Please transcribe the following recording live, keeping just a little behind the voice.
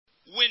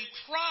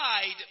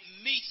pride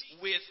meets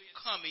with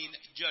coming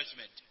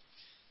judgment.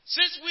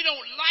 Since we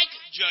don't like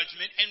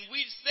judgment and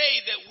we say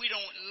that we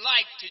don't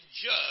like to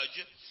judge,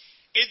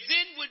 it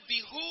then would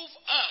behoove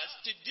us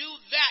to do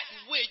that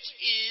which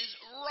is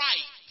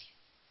right.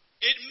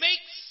 It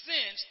makes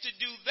sense to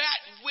do that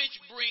which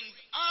brings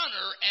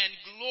honor and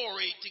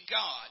glory to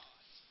God.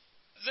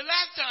 The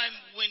last time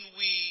when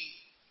we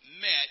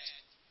met,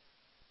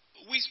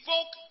 we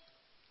spoke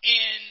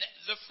in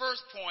the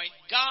first point,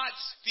 God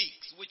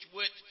speaks,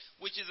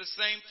 which is the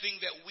same thing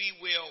that we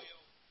will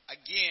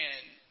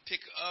again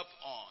pick up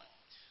on.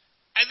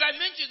 As I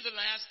mentioned the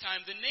last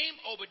time, the name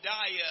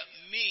Obadiah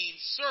means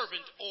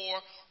servant or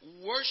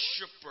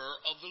worshiper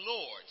of the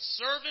Lord.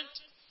 Servant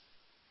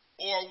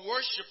or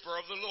worshiper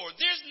of the Lord.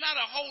 There's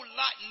not a whole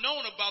lot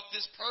known about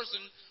this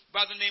person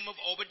by the name of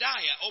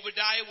Obadiah.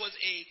 Obadiah was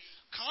a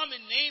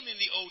common name in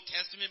the Old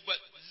Testament, but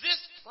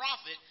this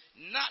prophet,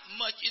 not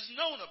much is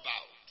known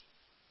about.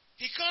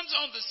 He comes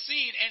on the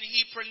scene and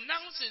he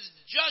pronounces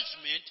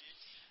judgment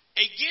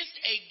against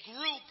a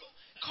group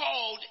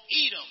called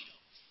Edom.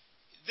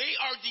 They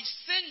are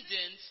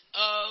descendants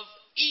of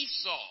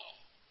Esau.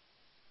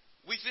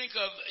 We think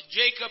of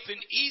Jacob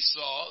and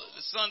Esau,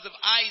 the sons of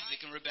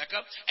Isaac and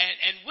Rebekah,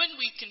 and when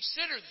we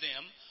consider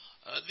them,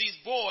 these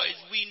boys,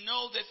 we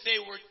know that they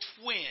were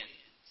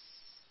twins.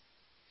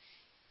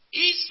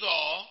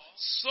 Esau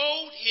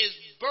sold his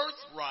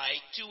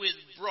birthright to his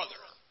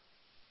brother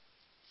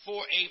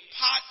for a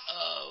pot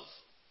of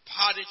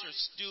pottage or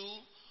stew,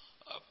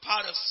 a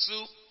pot of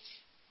soup.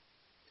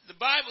 The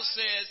Bible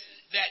says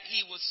that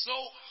he was so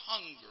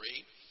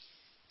hungry,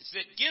 he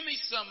said, "Give me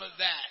some of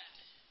that."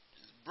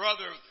 His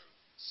brother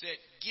said,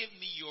 "Give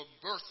me your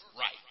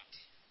birthright."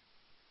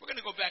 We're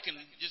going to go back and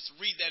just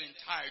read that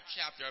entire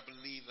chapter, I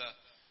believe,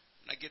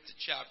 when I get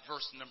to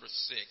verse number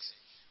 6.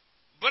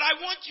 But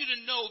I want you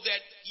to know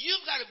that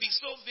you've got to be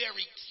so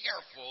very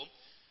careful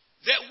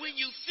that when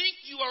you think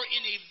you are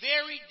in a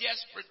very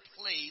desperate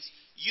place,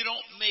 you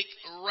don't make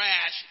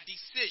rash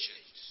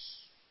decisions.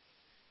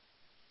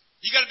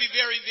 You got to be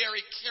very,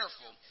 very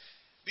careful,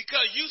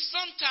 because you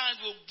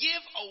sometimes will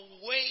give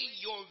away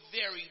your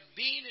very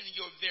being and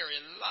your very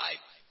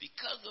life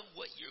because of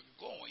what you're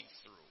going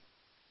through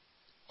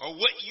or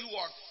what you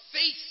are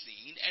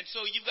facing. And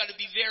so you've got to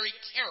be very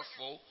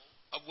careful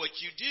of what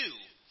you do.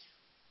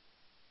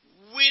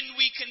 When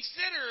we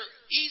consider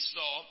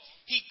Esau,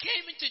 he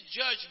came into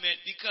judgment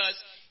because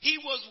he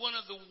was one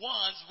of the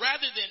ones,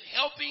 rather than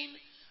helping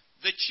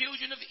the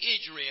children of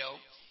Israel,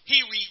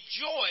 he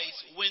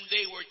rejoiced when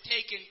they were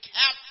taken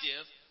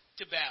captive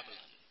to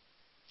Babylon.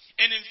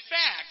 And in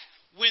fact,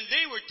 when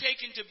they were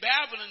taken to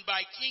Babylon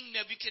by King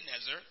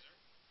Nebuchadnezzar,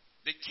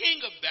 the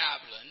king of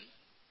Babylon,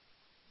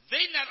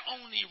 they not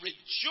only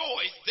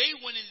rejoiced, they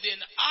went and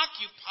then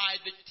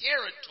occupied the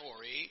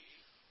territory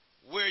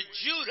where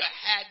Judah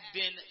had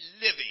been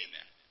living.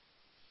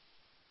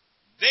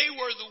 They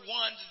were the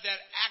ones that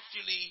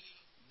actually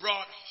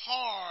brought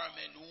harm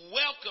and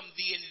welcomed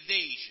the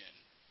invasion.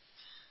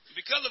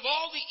 Because of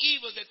all the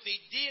evil that they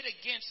did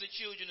against the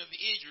children of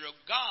Israel,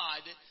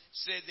 God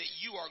said that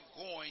you are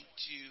going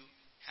to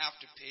have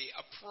to pay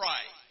a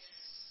price.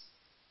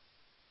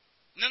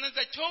 Now, as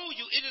I told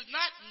you, it is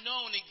not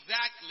known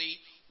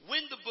exactly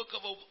when the book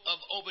of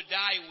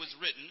Obadiah was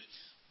written,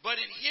 but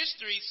in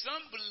history,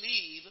 some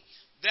believe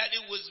that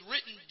it was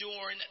written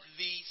during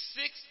the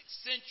 6th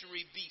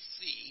century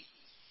BC,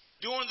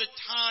 during the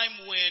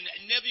time when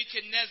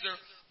Nebuchadnezzar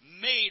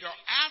made, or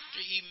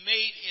after he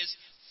made his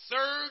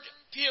third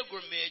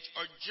pilgrimage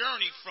or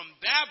journey from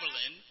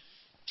Babylon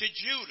to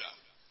Judah.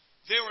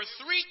 There were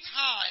 3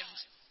 times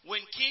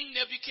when King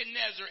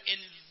Nebuchadnezzar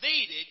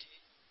invaded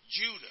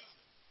Judah.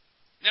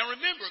 Now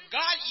remember,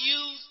 God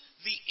used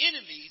the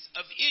enemies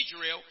of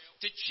Israel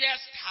to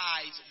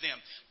chastise them.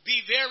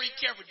 Be very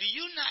careful. Do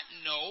you not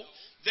know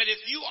that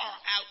if you are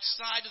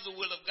outside of the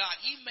will of God,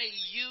 he may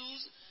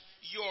use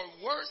your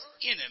worst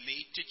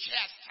enemy to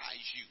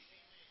chastise you?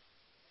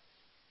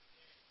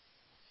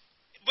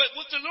 But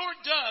what the Lord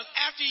does,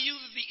 after he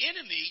uses the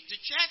enemy to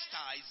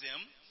chastise them,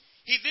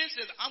 he then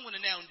says, I'm going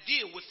to now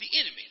deal with the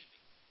enemy.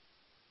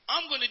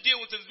 I'm going to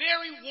deal with the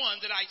very one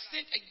that I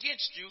sent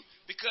against you,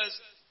 because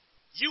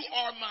you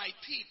are my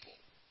people.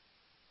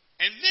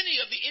 And many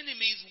of the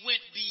enemies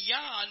went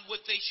beyond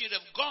what they should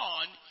have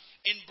gone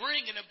in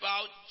bringing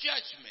about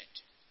judgment.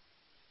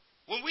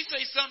 When we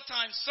say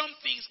sometimes some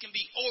things can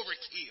be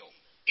overkill,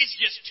 it's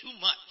just too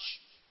much.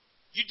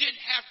 You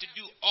didn't have to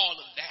do all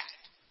of that.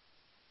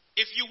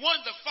 If you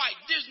won the fight,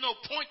 there's no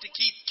point to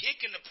keep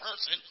kicking the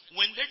person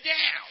when they're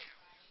down.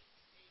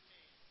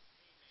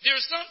 There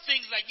are some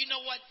things like, you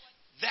know what,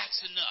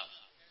 that's enough.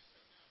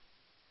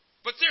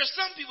 But there are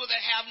some people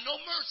that have no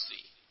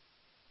mercy.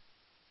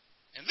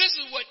 And this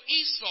is what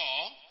Esau,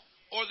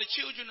 or the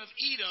children of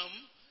Edom,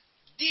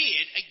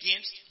 did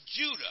against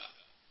Judah.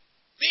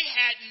 They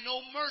had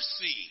no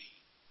mercy.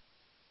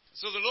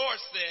 So the Lord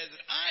says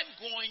that I'm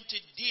going to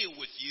deal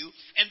with you.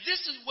 And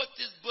this is what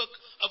this book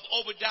of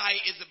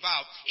Obadiah is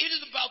about. It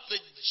is about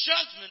the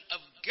judgment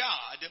of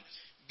God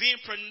being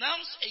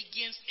pronounced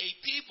against a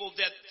people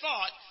that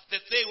thought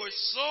that they were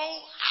so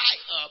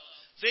high up,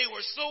 they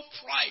were so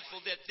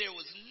prideful that there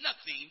was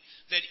nothing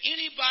that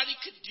anybody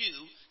could do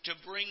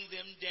to bring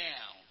them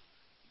down.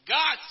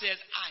 God says,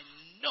 I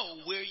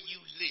know where you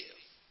live.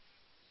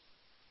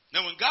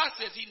 Now, when God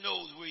says he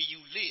knows where you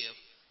live,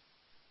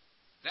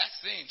 that's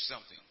saying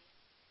something.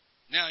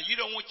 Now, you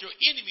don't want your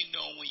enemy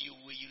knowing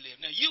where you live.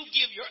 Now, you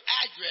give your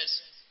address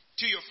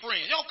to your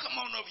friend. Don't come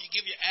on over, you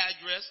give your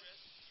address.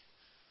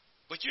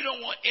 But you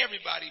don't want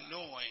everybody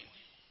knowing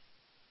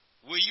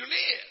where you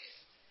live.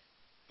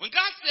 When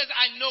God says,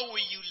 I know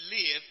where you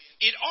live,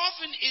 it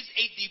often is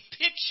a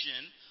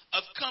depiction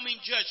of coming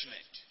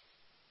judgment.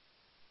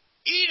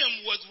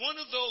 Edom was one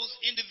of those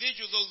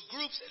individuals, those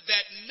groups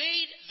that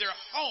made their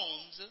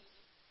homes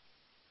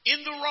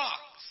in the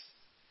rocks.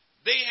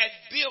 They had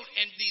built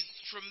in these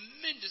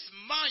tremendous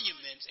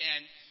monuments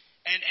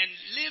and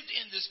lived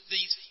in this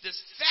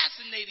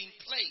fascinating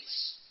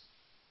place.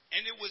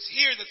 And it was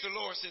here that the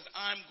Lord says,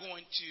 I'm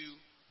going to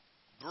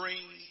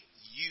bring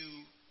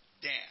you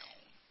down.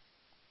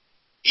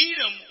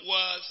 Edom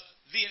was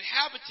the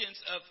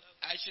inhabitants of,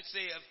 I should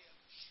say, of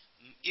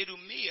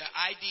Idumea,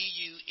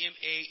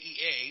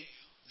 Idumaea.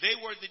 They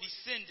were the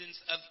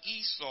descendants of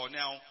Esau.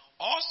 Now,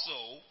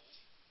 also,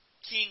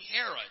 King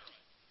Herod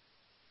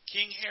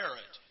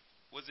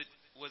was an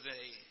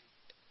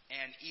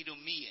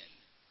Edomian.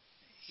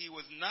 He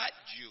was not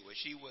Jewish.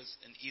 He was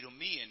an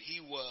Edomian.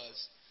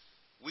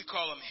 We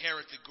call him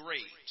Herod the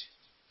Great.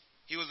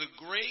 He was a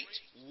great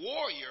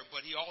warrior,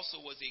 but he also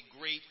was a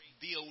great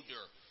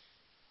builder,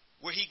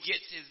 where he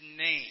gets his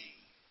name.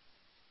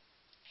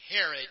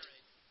 Herod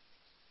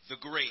the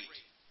Great.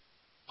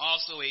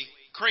 Also a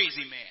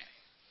crazy man.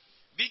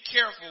 Be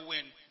careful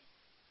when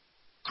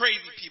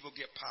crazy people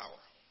get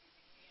power.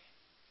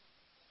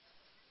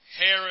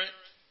 Herod,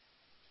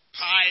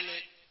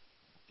 Pilate,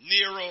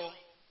 Nero,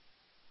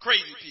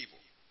 crazy people.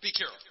 Be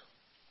careful.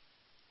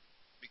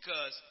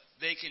 Because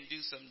they can do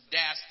some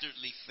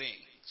dastardly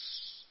things.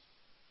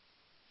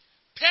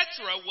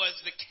 Petra was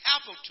the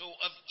capital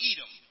of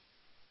Edom.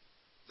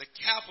 The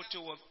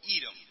capital of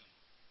Edom.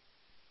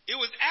 It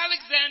was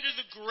Alexander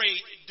the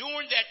Great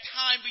during that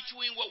time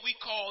between what we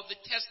call the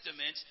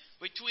Testaments,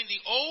 between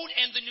the Old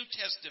and the New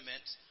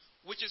Testaments,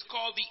 which is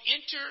called the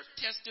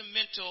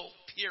intertestamental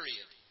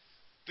period.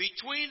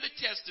 Between the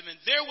Testament,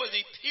 there was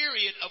a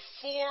period of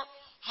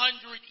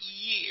 400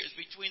 years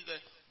between the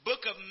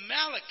book of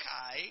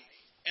Malachi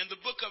and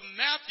the book of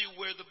Matthew,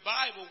 where the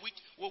Bible,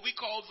 what we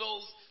call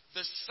those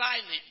the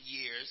silent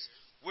years,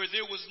 where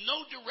there was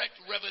no direct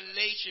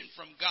revelation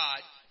from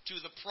God to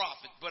the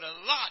prophet, but a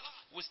lot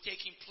was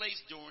taking place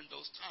during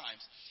those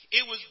times.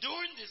 It was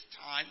during this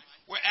time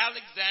where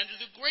Alexander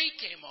the Great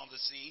came on the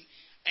scene,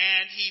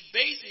 and he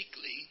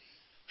basically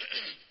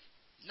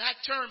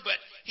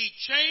he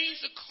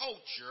changed the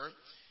culture,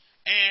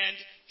 and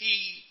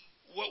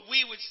what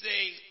we would say,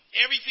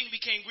 everything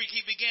became Greek.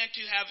 He began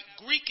to have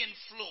Greek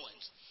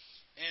influence.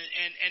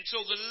 And so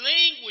the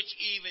language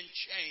even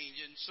changed.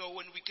 And so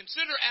when we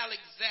consider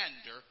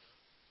Alexander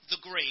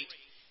the Great,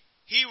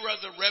 he was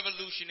a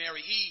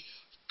revolutionary. He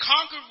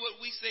conquered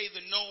what we say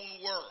the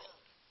known world.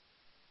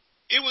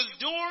 It was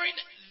during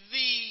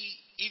the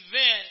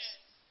events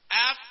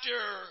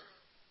after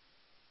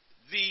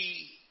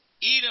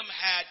Edom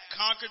had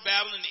conquered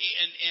Babylon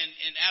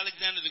and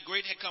Alexander the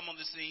Great had come on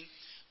the scene.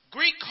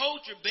 Greek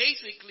culture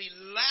basically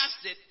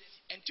lasted,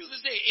 and to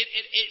this day,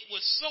 it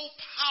was so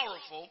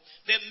powerful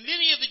that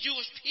many of the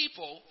Jewish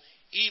people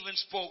even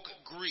spoke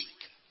Greek.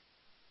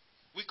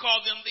 We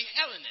call them the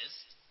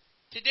Hellenists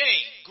today.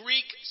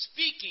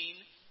 Greek-speaking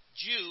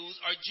Jews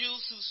are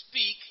Jews who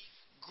speak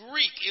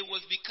Greek. It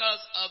was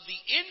because of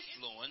the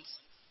influence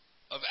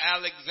of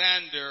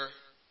Alexander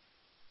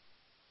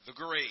the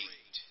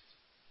Great.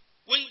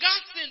 When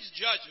God sends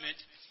judgment,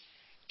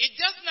 it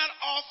does not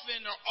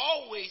often or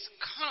always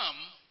come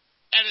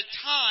at a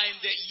time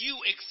that you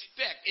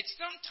expect. It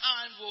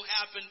sometimes will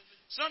happen,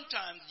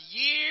 sometimes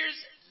years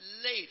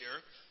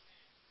later,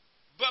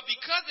 but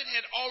because it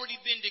had already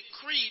been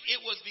decreed,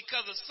 it was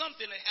because of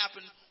something that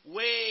happened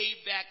way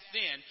back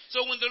then.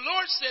 So when the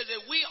Lord says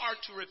that we are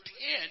to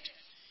repent,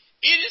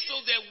 it is so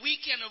that we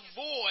can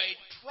avoid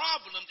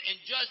problems and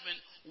judgment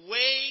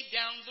way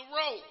down the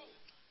road.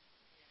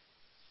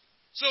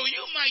 So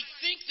you might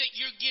think that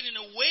you're getting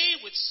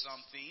away with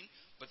something,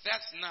 but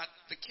that's not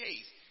the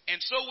case. And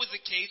so was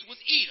the case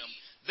with Edom.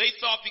 They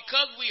thought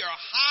because we are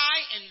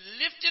high and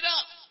lifted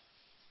up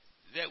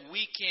that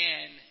we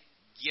can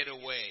get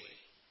away.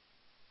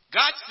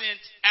 God sent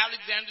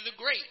Alexander the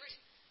Great.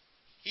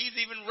 He's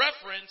even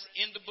referenced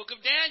in the book of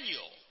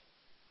Daniel.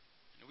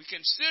 And we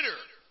consider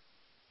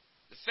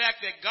the fact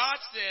that God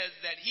says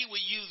that he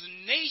will use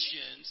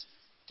nations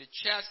to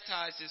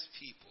chastise his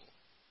people.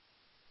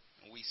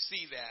 And we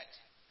see that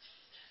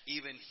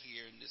even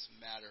here in this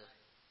matter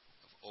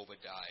of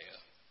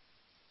Obadiah.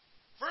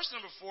 Verse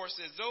number 4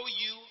 says, though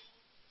you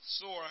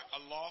soar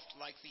aloft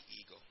like the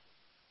eagle,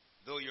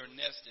 though your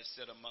nest is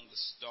set among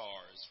the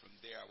stars, from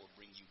there I will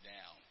bring you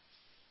down.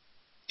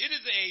 It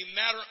is a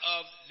matter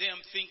of them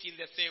thinking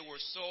that they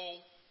were so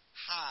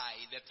high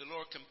that the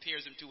Lord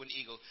compares them to an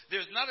eagle.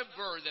 There's not a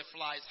bird that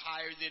flies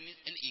higher than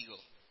an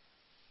eagle.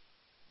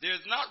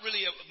 There's not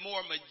really a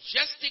more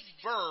majestic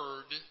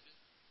bird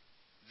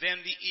than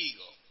the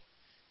eagle.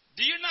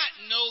 Do you not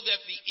know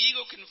that the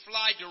eagle can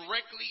fly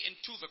directly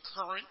into the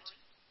current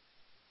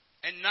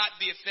and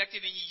not be affected,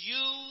 and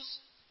use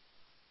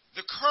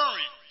the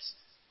current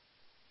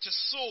to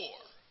soar?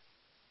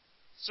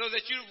 So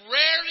that you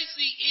rarely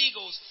see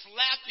eagles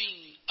flapping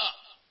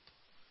up.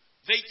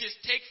 They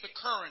just take the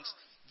currents,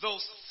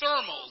 those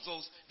thermals,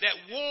 that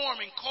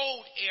warm and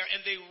cold air, and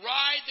they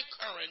ride the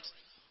currents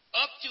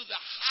up to the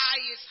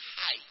highest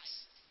heights.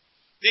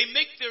 They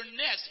make their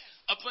nest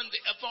upon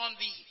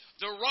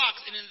the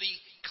rocks and in the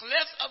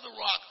clefts of the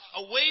rock,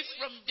 away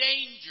from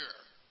danger.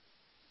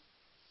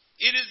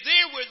 It is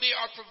there where they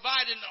are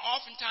provided, and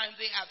oftentimes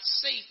they have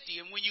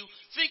safety. And when you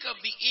think of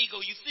the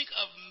eagle, you think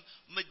of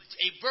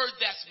a bird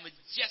that's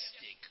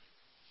majestic.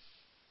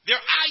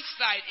 Their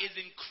eyesight is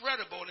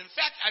incredible. And in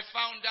fact, I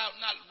found out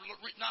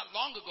not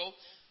long ago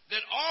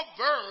that all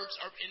birds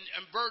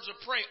and birds of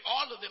prey,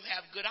 all of them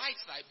have good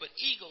eyesight, but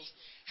eagles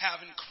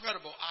have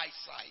incredible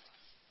eyesight.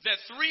 That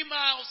 3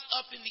 miles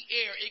up in the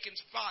air, it can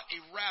spot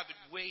a rabbit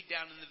way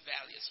down in the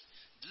valley.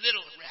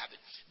 Little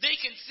rabbit. They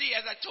can see,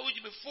 as I told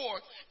you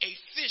before, a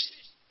fish.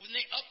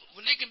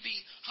 When they can be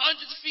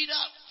hundreds of feet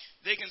up,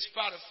 they can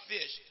spot a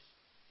fish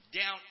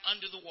down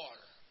under the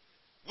water.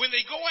 When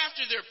they go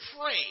after their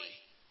prey,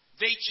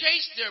 they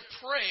chase their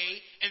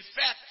prey. In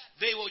fact,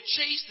 they will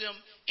chase them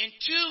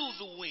into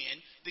the wind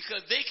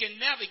because they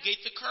can navigate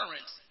the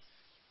currents.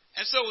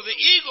 And so the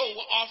eagle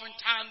will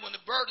oftentimes, when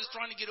the bird is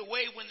trying to get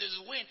away when there's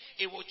a wind,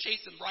 it will chase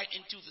them right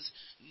into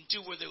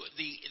where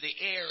the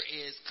air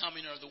is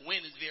coming, or the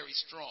wind is very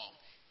strong.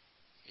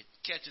 It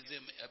catches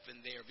them up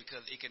in there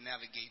because it can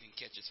navigate and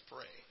catch its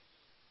prey.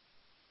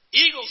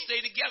 Eagles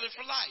stay together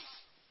for life.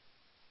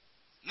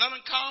 Not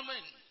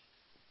uncommon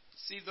to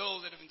see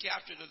those that have been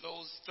captured of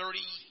those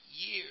 30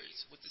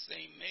 years with the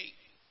same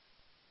mate.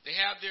 They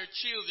have their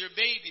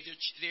baby,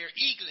 their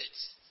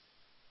eaglets.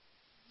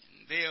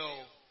 And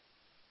they'll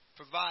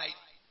provide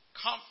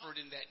comfort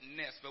in that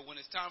nest, but when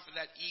it's time for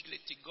that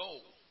eaglet to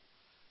go,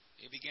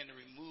 they begin to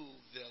remove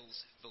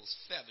those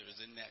feathers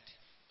in that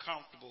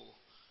comfortable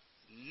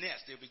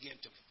nest. They begin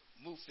to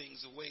move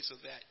things away so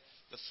that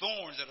the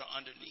thorns that are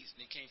underneath,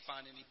 they can't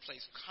find any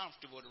place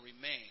comfortable to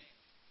remain.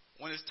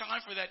 When it's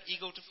time for that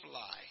eagle to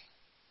fly,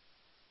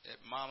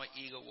 that mama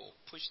eagle will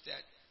push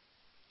that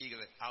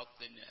eaglet out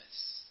the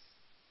nest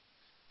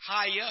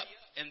high up,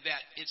 and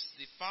that it's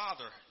the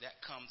father that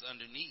comes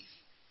underneath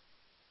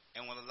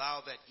and will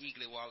allow that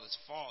eaglet, while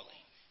it's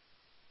falling,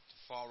 to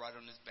fall right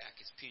on his back,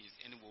 his pinions,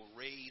 and it will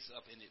raise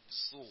up and it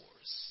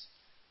soars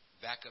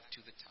back up to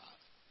the top.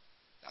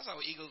 That's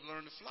how eagles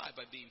learn to fly,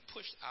 by being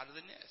pushed out of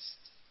the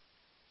nest.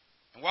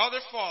 And while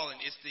they're falling,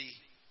 it's the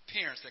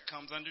parents that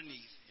comes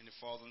underneath, and it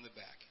falls on the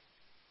back,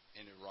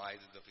 and it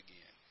rises up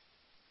again.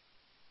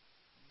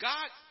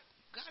 God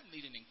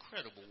made an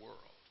incredible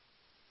world.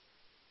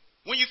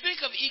 When you think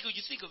of eagle,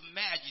 you think of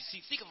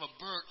majesty, think of a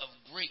bird of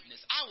greatness.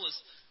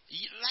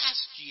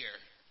 Last year,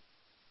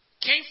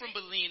 came from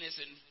Bolinas,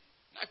 and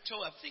I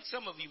think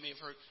some of you may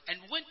have heard,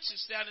 and went to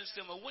San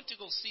Anselmo, went to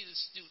go see the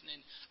student, and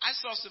I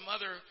saw some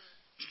other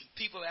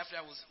people after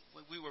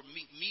we were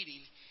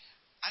meeting.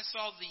 I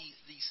saw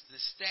the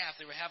staff,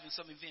 they were having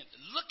some event,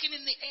 looking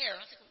in the air,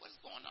 and I said, what's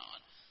going on?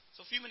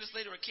 So a few minutes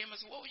later, I came and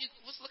said,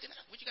 what's looking at?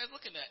 What you guys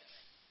looking at?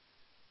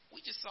 We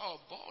just saw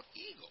a bald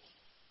eagle.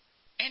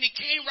 And he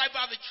came right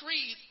by the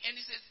trees, and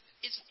he says,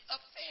 it's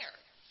up there.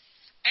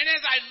 And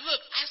as I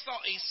looked, I saw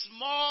a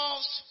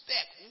small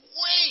speck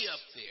way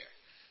up there.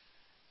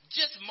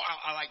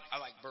 I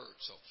like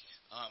birds, so.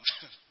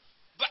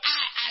 But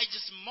I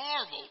just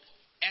marveled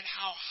at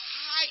how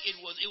high it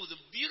was. It was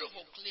a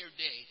beautiful, clear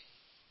day.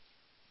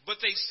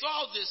 But they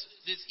saw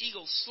this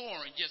eagle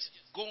soaring, just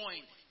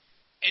going,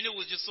 and it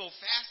was just so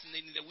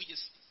fascinating that we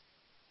just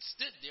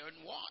stood there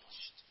and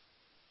watched.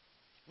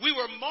 We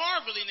were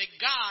marveling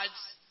at God's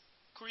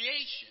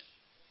creation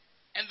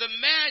and the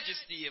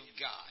majesty of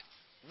God,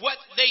 what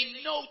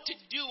they know to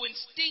do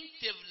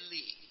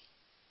instinctively.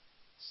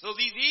 So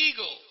these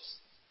eagles,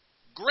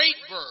 great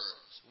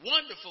birds,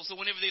 wonderful. So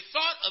whenever they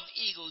thought of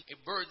eagles, a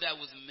bird that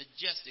was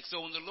majestic.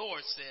 So when the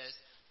Lord says,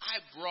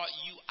 I brought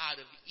you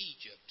out of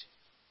Egypt,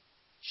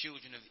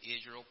 children of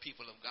Israel,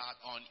 people of God,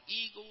 on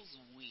eagle's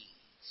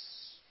wings.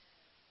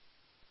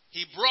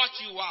 He brought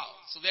you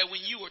out so that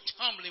when you were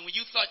tumbling, when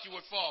you thought you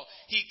would fall,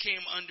 he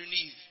came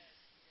underneath.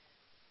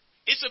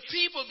 It's a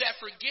people that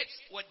forgets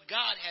what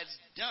God has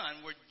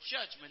done, where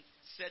judgment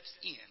sets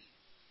in.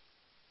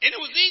 And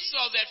it was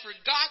Esau that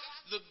forgot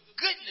the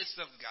goodness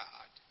of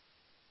God.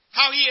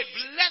 How he had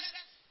blessed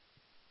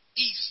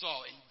Esau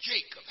and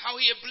Jacob. How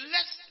he had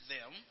blessed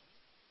them.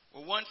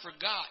 Well, one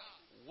forgot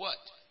what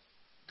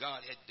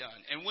God had done.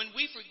 And when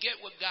we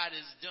forget what God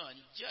has done,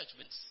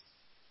 judgments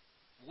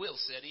will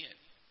set in.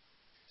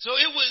 So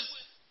it was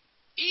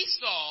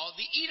Esau,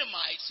 the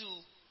Edomites,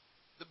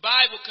 who the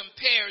Bible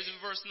compares in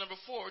verse number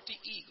 4 to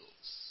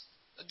eagles.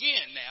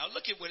 Again now,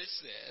 look at what it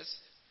says.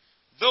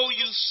 Though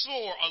you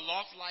soar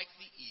aloft like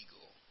the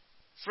eagle,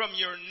 from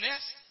your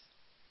nest,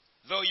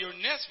 though your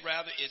nest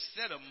rather is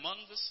set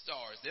among the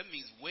stars, that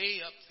means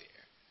way up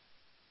there,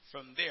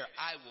 from there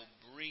I will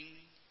bring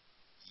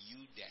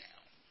you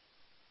down.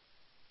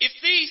 If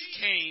thieves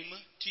came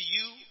to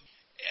you,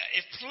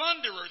 if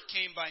plunderers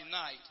came by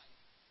night,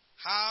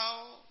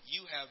 how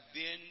you have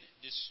been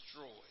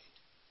destroyed.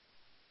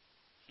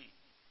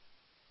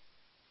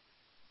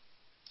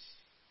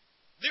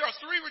 There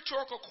are three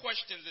rhetorical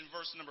questions in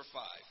verse number 5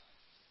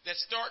 that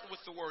start with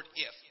the word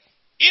if.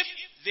 If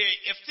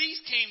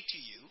thieves came to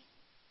you,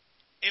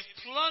 if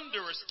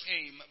plunderers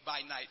came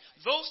by night,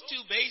 those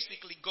two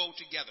basically go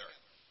together.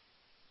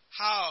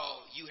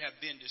 How you have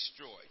been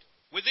destroyed.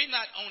 Would they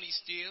not only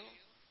steal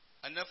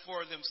enough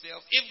for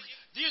themselves?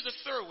 There's a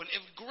third one.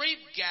 If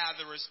grape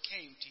gatherers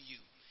came to you.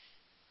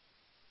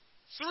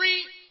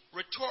 Three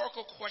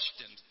rhetorical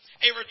questions.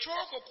 A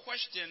rhetorical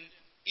question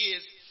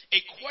is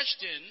a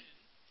question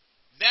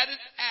that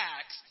is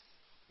asked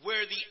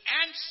where the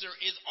answer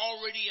is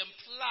already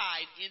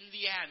implied in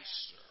the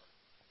answer.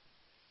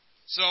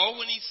 So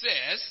when he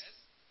says,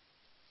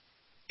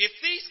 if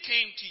these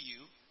came to you,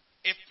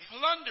 if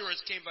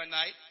plunderers came by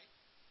night,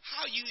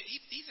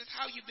 he says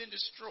how you've been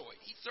destroyed.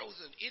 He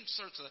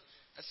inserts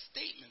a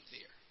statement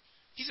there.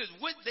 He says,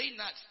 would they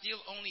not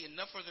steal only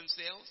enough for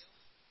themselves?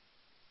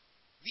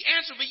 The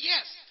answer would be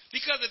yes.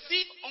 Because a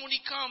thief only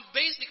comes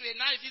basically at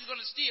night. If he's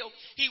going to steal,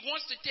 he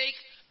wants to take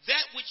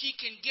that which he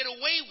can get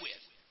away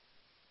with.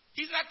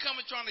 He's not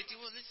coming trying to,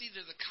 well, let's see,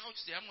 there's a couch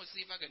there. I'm going to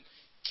see if I can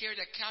carry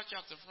that couch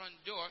out the front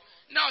door.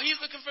 No, he's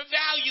looking for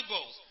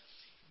valuables.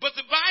 But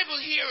the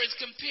Bible here is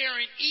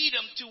comparing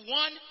Edom to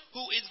one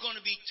who is going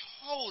to be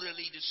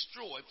totally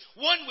destroyed.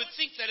 One would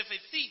think that if a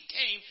thief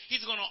came,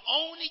 he's going to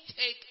only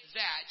take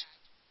that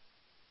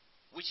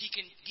which he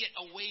can get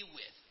away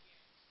with.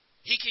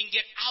 He can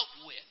get out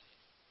with.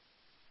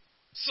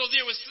 So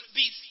there would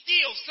be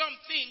still some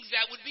things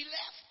that would be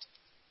left.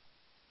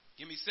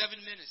 Give me 7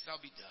 minutes,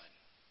 I'll be done.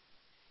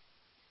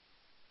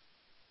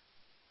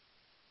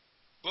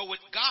 But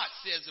what God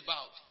says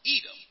about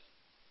Edom,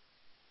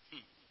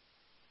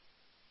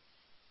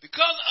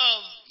 because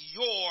of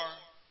your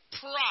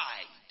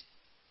pride,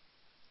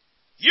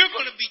 you're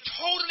going to be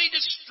totally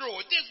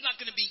destroyed. There's not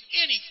going to be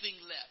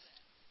anything left.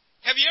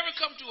 Have you ever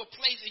come to a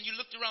place and you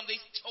looked around, they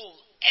stole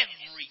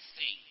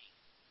everything?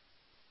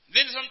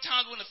 Then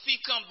sometimes when a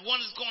thief comes,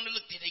 one is going to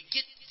look, did they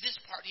get this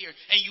part here?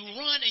 And you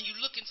run and you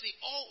look and say,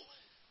 oh,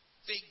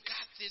 they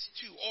got this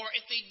too. Or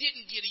if they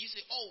didn't get it, you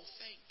say, oh,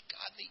 thank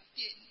God they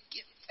didn't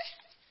get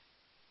that.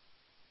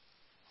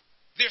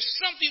 There's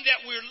something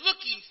that we're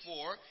looking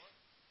for.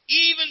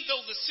 Even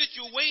though the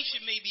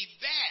situation may be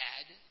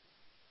bad,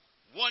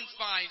 one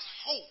finds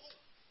hope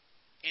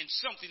in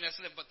something that's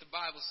left. But the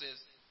Bible says,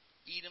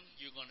 Edom,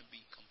 you're going to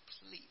be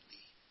completely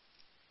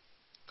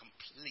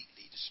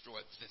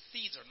destroyed. The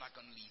thieves are not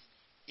going to leave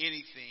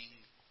anything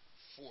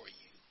for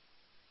you.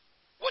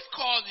 What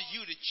causes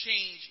you to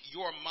change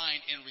your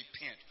mind and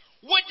repent?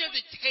 What does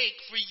it take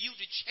for you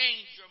to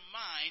change your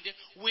mind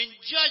when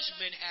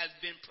judgment has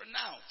been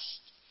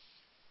pronounced?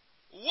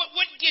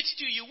 What gets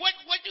to you?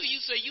 What do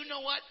you say? You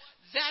know what?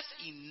 That's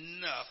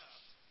enough.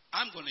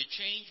 I'm going to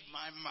change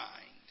my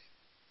mind.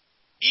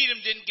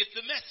 Edom didn't get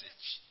the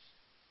message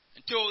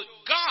until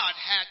God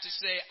had to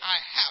say, I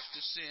have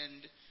to send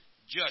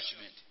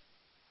judgment.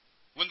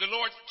 When the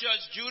Lord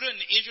judged Judah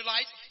and the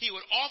Israelites, he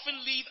would often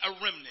leave a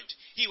remnant.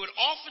 He would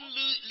often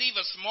leave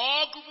a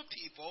small group of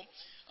people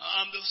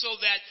so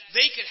that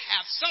they could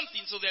have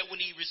something, so that when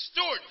he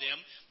restored them,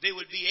 they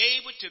would be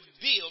able to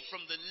build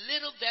from the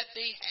little that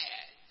they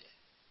had.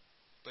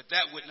 But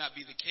that would not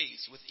be the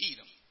case with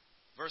Edom.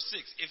 Verse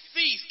 6, if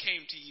thieves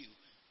came to you,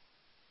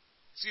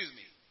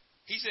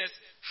 he says,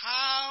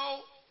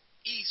 how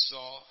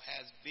Esau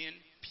has been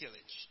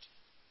pillaged,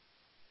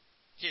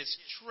 his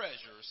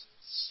treasures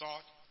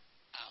sought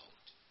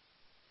out.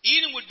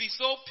 Edom would be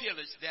so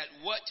pillaged that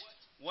what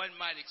one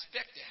might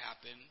expect to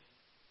happen,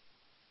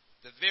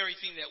 the very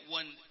thing that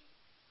one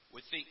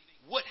would think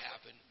would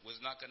happen, was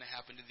not going to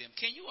happen to them.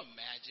 Can you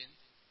imagine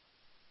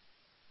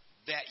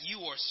that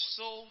you are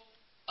so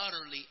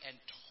utterly and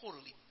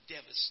totally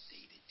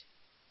devastated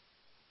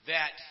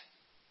that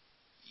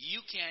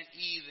you can't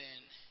even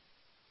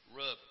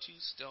rub two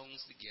stones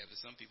together?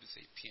 Some people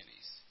say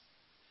pennies.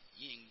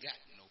 You ain't got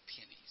no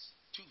pennies.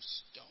 Two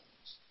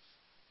stones.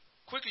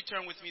 Quickly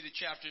turn with me to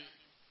chapter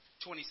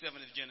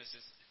 27 of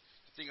Genesis.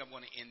 I think I'm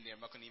going to end there.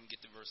 I'm not going to even get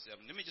to verse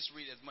 7. Let me just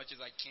read as much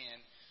as I can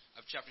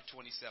of chapter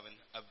 27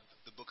 of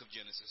the book of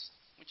Genesis.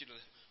 I want you to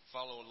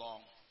follow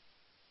along.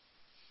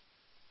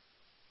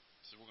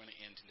 So we're going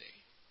to end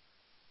today.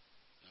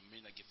 I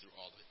may not get through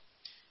all of it.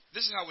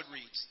 This is how it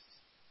reads.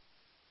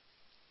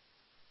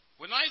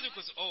 When Isaac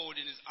was old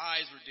and his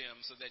eyes were dim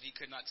so that he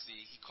could not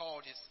see, he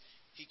called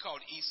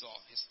Esau,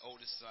 his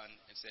oldest son,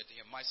 and said to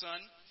him, my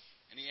son.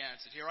 And he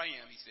answered, here I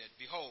am. He said,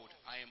 behold,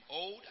 I am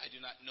old. I do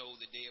not know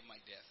the day of my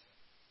death.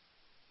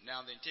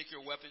 Now then, take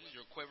your weapons,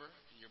 your quiver,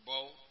 and your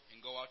bow,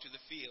 and go out to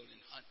the field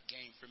and hunt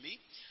game for me,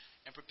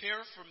 and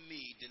prepare for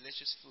me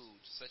delicious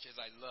food, such as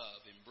I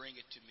love, and bring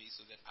it to me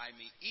so that I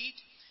may eat,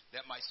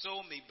 that my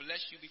soul may bless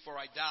you before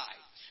I die."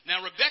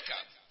 Now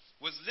Rebekah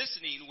was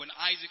listening when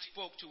Isaac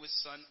spoke to his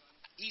son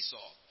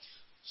Esau.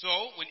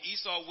 So when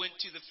Esau went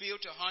to the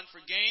field to hunt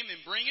for game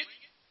and bring it,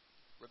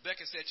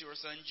 Rebekah said to her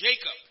son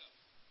Jacob,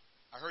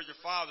 "I heard your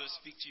father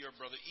speak to your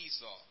brother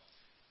Esau.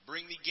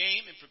 Bring me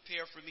game and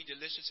prepare for me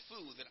delicious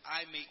food, that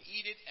I may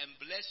eat it and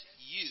bless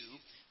you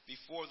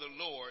before the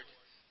Lord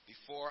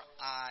before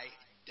I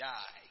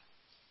die.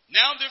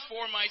 Now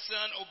therefore, my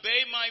son,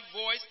 obey my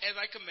voice as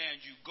I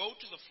command you. Go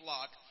to the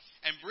flock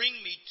and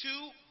bring me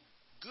 2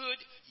 good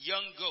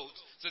young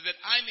goats, so that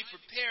I may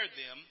prepare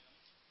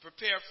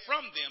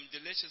from them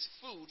delicious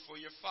food for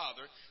your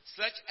father,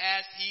 such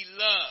as he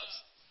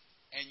loves.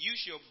 And you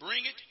shall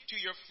bring it to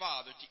your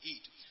father to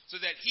eat, so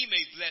that he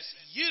may bless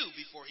you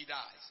before he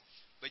dies."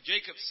 But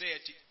Jacob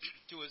said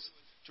to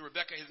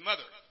Rebekah his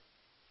mother,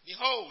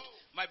 "Behold,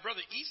 my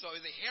brother Esau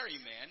is a hairy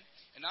man,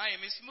 and I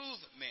am a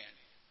smooth man.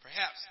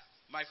 Perhaps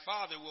my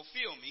father will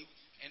feel me,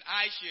 and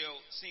I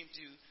shall seem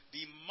to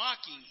be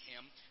mocking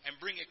him, and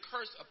bring a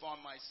curse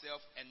upon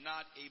myself and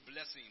not a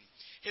blessing."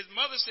 His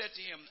mother said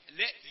to him,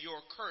 "Let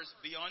your curse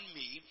be on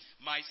me,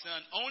 my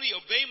son. Only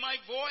obey my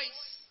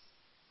voice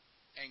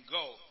and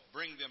go,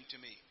 bring them to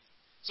me."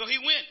 So he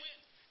went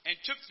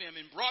and took them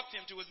and brought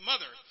them to his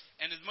mother.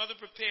 And his mother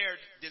prepared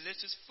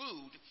delicious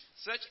food,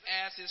 such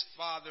as his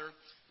father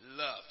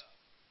loved.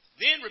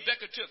 Then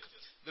Rebekah took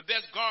the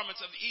best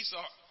garments of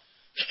Esau,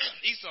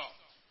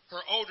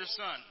 her older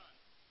son,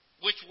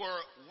 which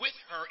were with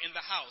her in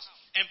the house,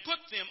 and put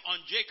them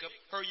on Jacob,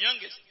 her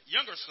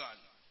younger son.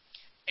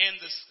 And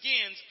the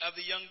skins of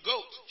the young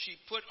goats she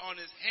put on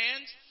his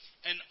hands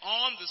and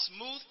on the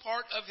smooth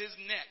part of his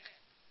neck.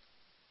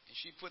 And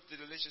she put the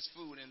delicious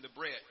food and the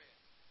bread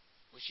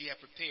which she had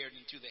prepared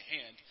into the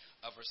hand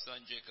of her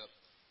son Jacob.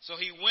 So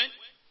he went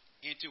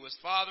into his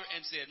father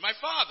and said, "My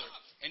father."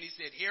 And he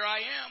said, "Here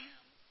I am."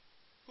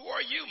 "Who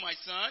are you, my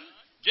son?"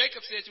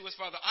 Jacob said to his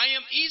father, "I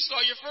am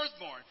Esau, your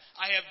firstborn.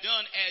 I have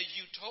done as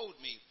you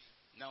told me.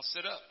 Now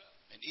sit up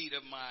and eat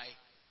of my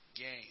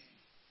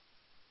game,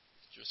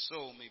 that your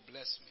soul may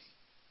bless me."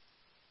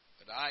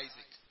 But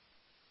Isaac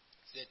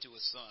said to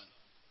his son,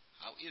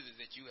 "How is it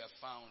that you have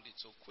found it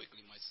so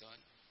quickly, my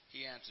son?"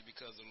 He answered,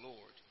 "Because the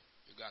Lord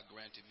your God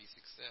granted me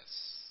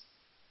success."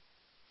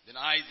 Then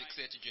Isaac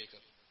said to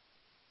Jacob,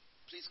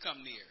 "Please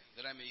come near,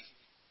 that I may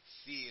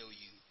feel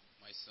you,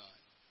 my son,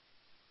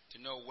 to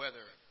know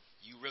whether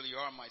you really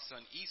are my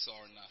son Esau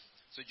or not."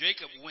 So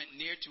Jacob went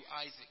near to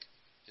Isaac,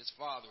 his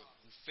father,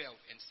 who felt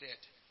and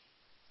said,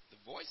 "The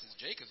voice is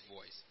Jacob's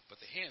voice, but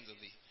the hands are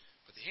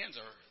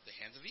the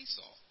hands of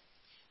Esau."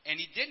 And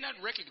he did not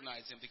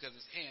recognize him, because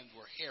his hands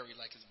were hairy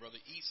like his brother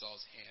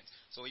Esau's hands.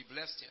 So he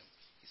blessed him.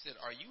 He said,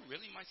 "Are you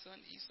really my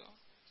son Esau?"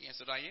 He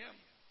answered, "I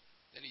am."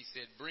 Then he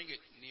said, "Bring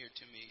it near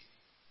to me,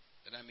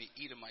 that I may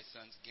eat of my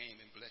son's game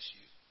and bless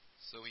you."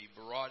 So he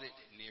brought it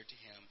near to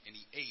him, and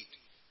he ate.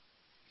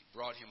 He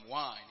brought him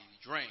wine, and he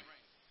drank.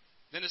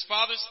 Then his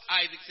father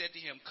Isaac said to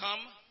him,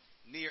 "Come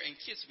near and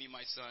kiss me,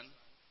 my son."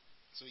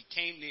 So he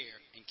came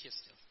near and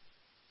kissed him.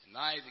 And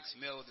Isaac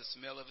smelled the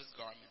smell of his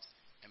garments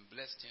and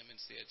blessed him and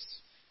said,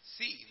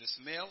 "See, the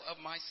smell of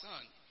my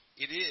son.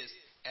 It is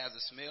as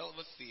the smell of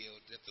a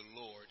field that the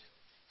Lord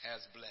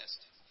has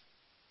blessed."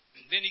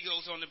 Then he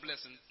goes on to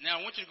bless him. Now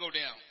I want you to go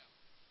down.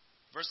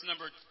 Verse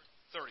number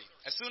 30.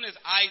 As soon as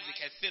Isaac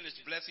had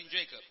finished blessing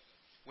Jacob,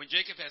 when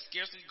Jacob had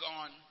scarcely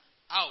gone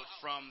out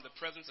from the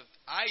presence of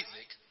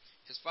Isaac,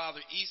 his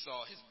father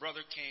Esau, his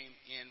brother, came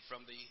in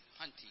from the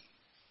hunting.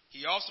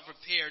 He also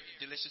prepared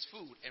delicious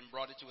food and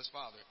brought it to his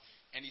father.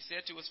 And he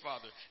said to his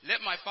father,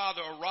 "Let my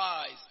father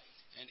arise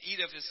and eat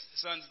of his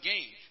son's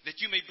game,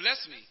 that you may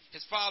bless me."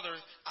 His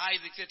father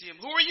Isaac said to him,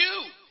 "Who are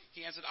you?"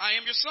 He answered, "I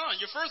am your son,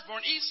 your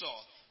firstborn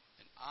Esau."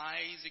 And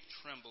Isaac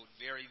trembled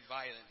very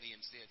violently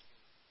and said,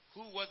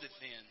 "Who was it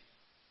then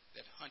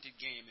that hunted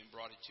game and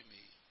brought it to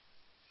me?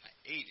 And I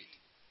ate it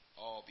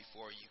all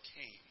before you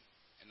came,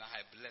 and I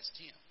have blessed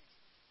him.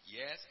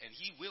 Yes, and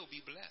he will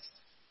be blessed."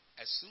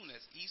 As soon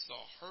as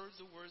Esau heard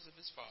the words of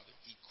his father,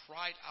 he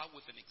cried out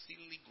with an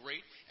exceedingly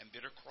great and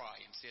bitter cry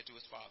and said to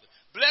his father,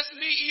 "Bless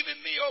me,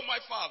 even me, O my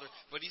father."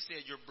 But he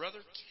said, "Your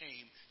brother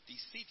came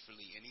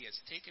deceitfully, and he has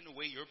taken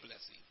away your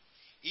blessing."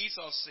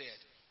 Esau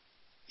said,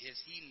 "Is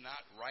he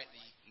not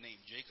rightly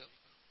named Jacob?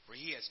 For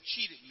he has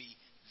cheated me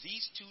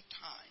these 2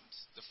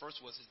 times. The first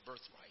was his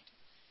birthright.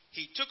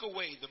 He took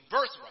away the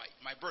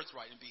birthright, my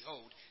birthright, and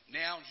behold,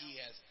 now he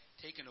has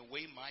taken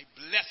away my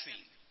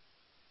blessing."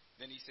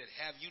 Then he said,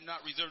 "Have you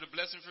not reserved a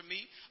blessing for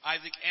me?"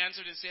 Isaac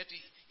answered and said to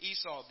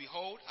Esau,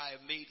 "Behold, I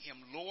have made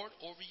him lord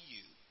over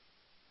you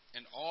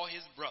and all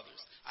his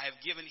brothers. I have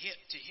given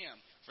to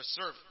him for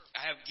servants,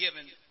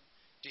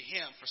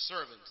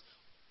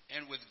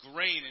 and with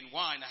grain and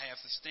wine I have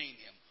sustained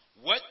him.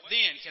 What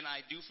then can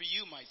I do for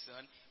you, my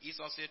son?"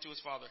 Esau said to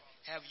his father,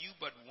 "Have you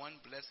but one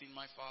blessing,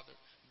 my father?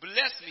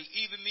 Bless me,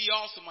 even me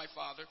also, my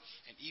father.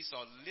 And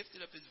Esau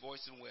lifted up his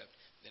voice and wept.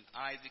 Then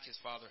Isaac,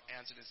 his father,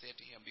 answered and said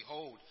to him,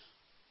 Behold,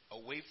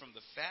 away from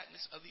the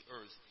fatness of the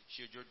earth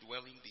should your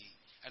dwelling be,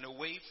 and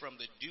away from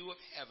the dew of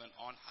heaven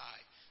on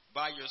high.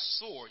 By your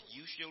sword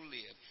you shall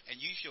live, and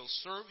you shall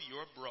serve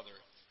your brother.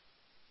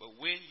 But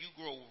when you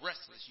grow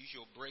restless, you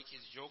shall break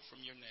his yoke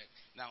from your neck.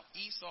 Now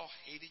Esau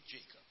hated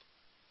Jacob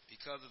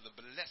because of the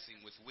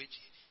blessing with which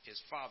his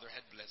father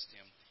had blessed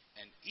him.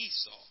 And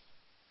Esau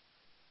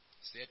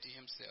said to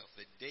himself,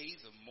 the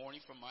days of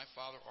mourning for my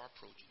father are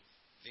approaching.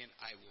 Then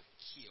I will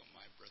kill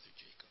my brother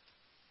Jacob.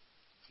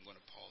 I'm going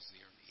to pause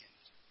there in the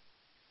end.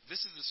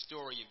 This is the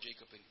story of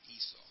Jacob and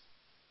Esau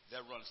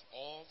that runs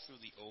all through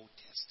the Old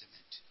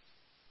Testament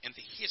and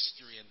the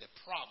history and the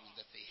problem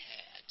that they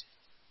had.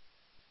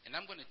 And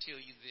I'm going to tell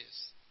you this.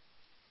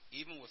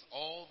 Even with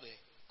all the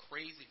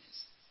craziness,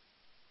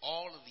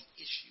 all of the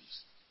issues,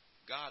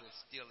 God is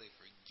still a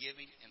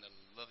forgiving and a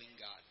loving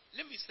God.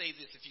 Let me say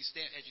this as you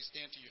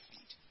stand to your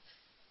feet.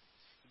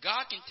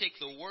 God can take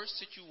the worst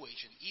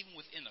situation, even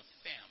within a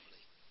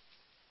family,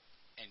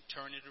 and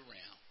turn it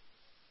around.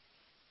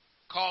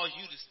 Cause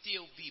you to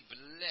still be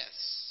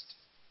blessed.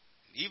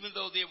 And even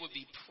though there will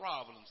be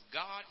problems,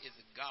 God is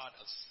a God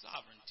of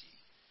sovereignty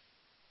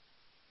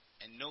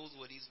and knows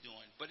what he's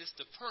doing. But it's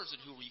the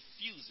person who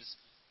refuses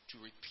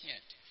to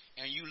repent.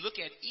 And you look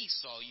at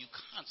Esau, you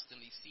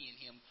constantly seeing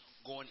him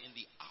going in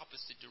the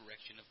opposite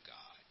direction of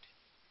God.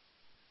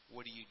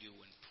 What do you do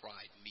when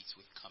pride meets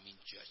with coming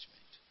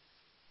judgment?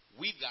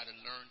 We've got to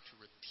learn to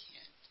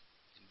repent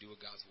and do it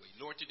God's way.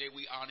 Lord, today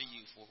we honor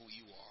you for who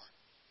you are.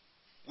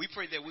 We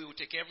pray that we will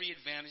take every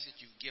advantage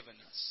that you've given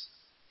us.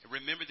 And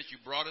remember that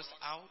you brought us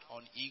out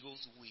on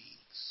eagle's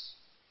wings.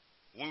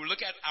 When we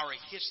look at our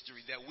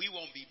history, that we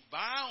won't be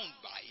bound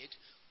by it,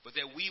 but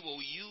that we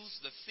will use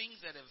the things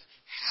that have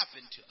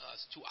happened to us,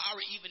 to our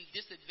even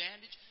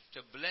disadvantage,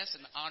 to bless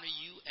and honor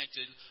you, and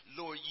to,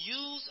 Lord,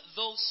 use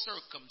those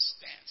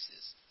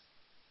circumstances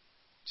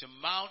to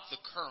mount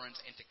the currents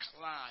and to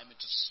climb and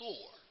to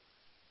soar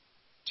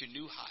to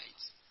new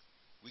heights.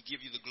 We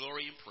give you the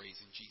glory and praise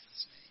in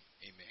Jesus'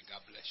 name. Amen.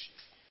 God bless you.